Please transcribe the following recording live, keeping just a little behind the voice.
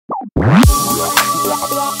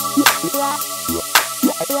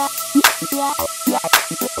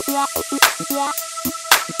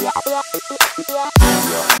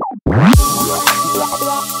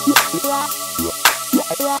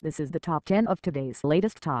This is the top 10 of today's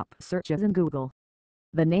latest top searches in Google.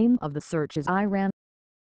 The name of the search is Iran.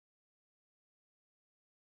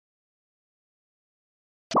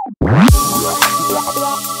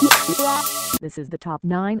 This is the top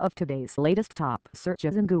 9 of today's latest top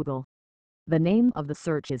searches in Google. The name of the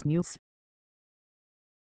search is Muse.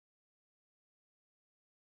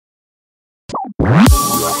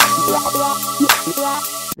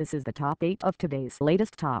 This is the top 8 of today's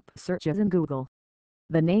latest top searches in Google.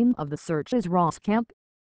 The name of the search is Ross Camp.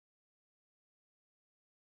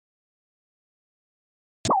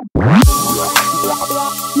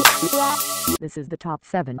 This is the top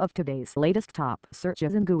 7 of today's latest top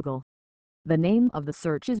searches in Google. The name of the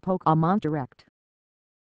search is Pokemon Direct.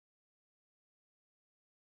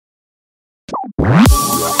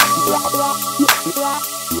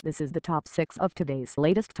 This is the top 6 of today's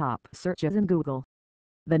latest top searches in Google.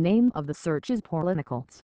 The name of the search is Paula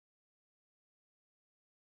Nichols.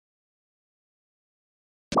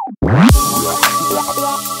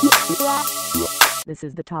 This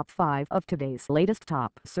is the top 5 of today's latest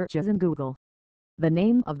top searches in Google. The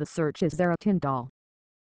name of the search is Zara Tyndall.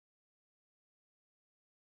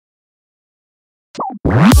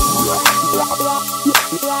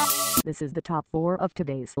 This is the top 4 of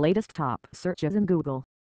today's latest top searches in Google.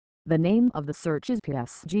 The name of the search is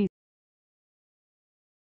PSG.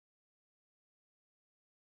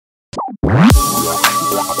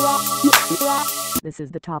 This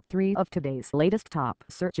is the top 3 of today's latest top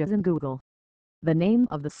searches in Google. The name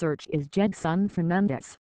of the search is Gedson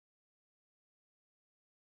Fernandez.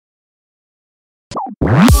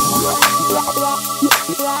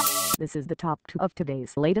 This is the top 2 of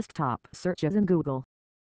today's latest top searches in Google.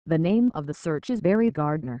 The name of the search is Barry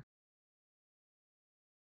Gardner.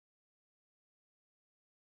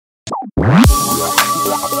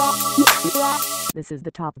 This is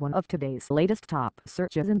the top 1 of today's latest top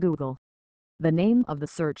searches in Google. The name of the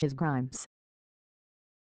search is Grimes.